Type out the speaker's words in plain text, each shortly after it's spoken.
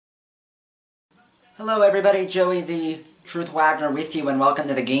Hello everybody, Joey the Truth Wagner with you, and welcome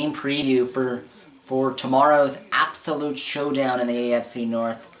to the game preview for tomorrow's absolute showdown in the AFC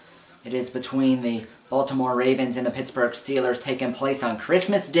North. It is between the Baltimore Ravens and the Pittsburgh Steelers, taking place on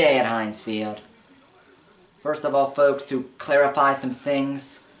Christmas Day at Heinz Field. First of all, folks, to clarify some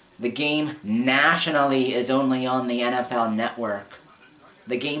things, the game nationally is only on the NFL Network.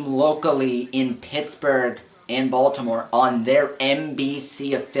 The game locally in Pittsburgh and Baltimore on their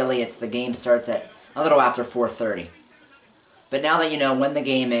NBC affiliates, the game starts at a little after 4:30. But now that you know when the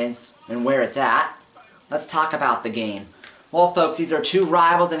game is and where it's at, let's talk about the game. Well, folks, these are two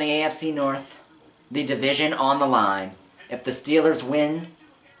rivals in the AFC North, the division on the line. If the Steelers win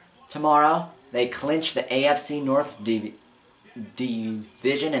tomorrow, they clinch the AFC North division,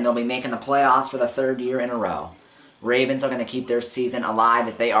 and they'll be making the playoffs for the third year in a row. Ravens are going to keep their season alive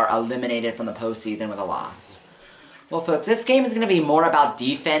as they are eliminated from the postseason with a loss. Well, folks, this game is going to be more about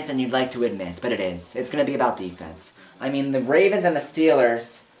defense than you'd like to admit, but it is. It's going to be about defense. I mean, the Ravens and the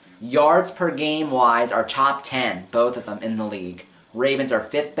Steelers, yards per game-wise, are top 10, both of them in the league. Ravens are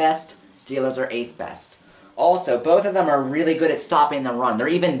 5th best, Steelers are 8th best. Also, both of them are really good at stopping the run. They're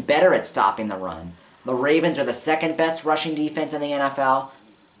even better at stopping the run. The Ravens are the 2nd best rushing defense in the NFL,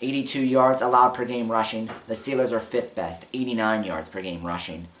 82 yards allowed per game rushing. The Steelers are 5th best, 89 yards per game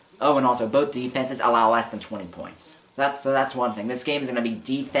rushing. Oh, and also, both defenses allow less than 20 points. That's one thing. This game is going to be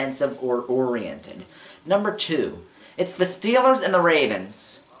defensive or oriented. Number 2, it's the Steelers and the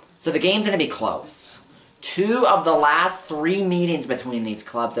Ravens, so the game's going to be close. 2 of the last 3 meetings between these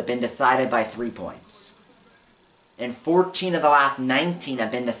clubs have been decided by 3 points. And 14 of the last 19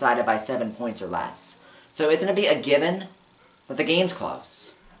 have been decided by 7 points or less. So it's going to be a given that the game's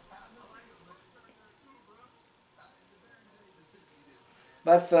close.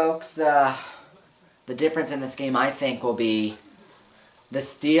 But folks, the difference in this game, I think, will be the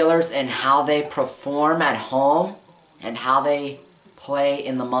Steelers and how they perform at home and how they play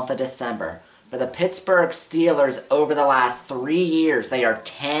in the month of December. For the Pittsburgh Steelers, over the last 3 years, they are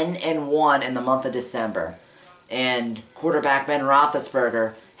 10-1 in the month of December. And quarterback Ben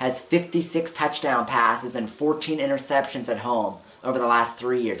Roethlisberger has 56 touchdown passes and 14 interceptions at home over the last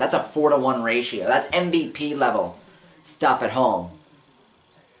 3 years. That's a 4-to-1 ratio. That's MVP level stuff at home.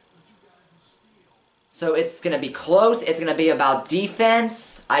 So it's going to be close. It's going to be about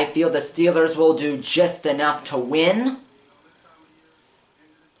defense. I feel the Steelers will do just enough to win.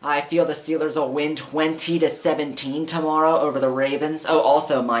 I feel the Steelers will win 20-17 tomorrow over the Ravens. Oh,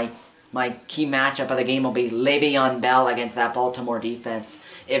 also my key matchup of the game will be Le'Veon Bell against that Baltimore defense.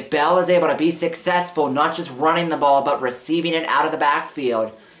 If Bell is able to be successful, not just running the ball, but receiving it out of the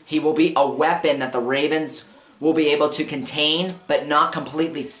backfield, he will be a weapon that the Ravens will be able to contain, but not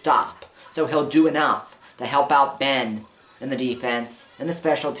completely stop. So he'll do enough to help out Ben in the defense, and the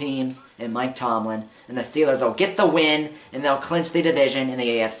special teams, and Mike Tomlin, and the Steelers will get the win, and they'll clinch the division in the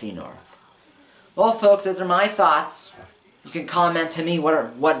AFC North. Well, folks, those are my thoughts. You can comment to me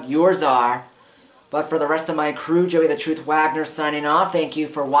what yours are. But for the rest of my crew, Joey the Truth Wagner signing off. Thank you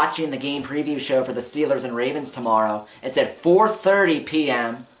for watching the game preview show for the Steelers and Ravens tomorrow. It's at 4:30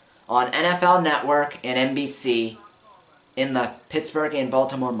 p.m. on NFL Network and NBC in the Pittsburgh and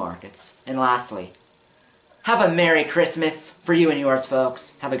Baltimore markets. And lastly, have a Merry Christmas for you and yours,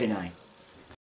 folks. Have a good night.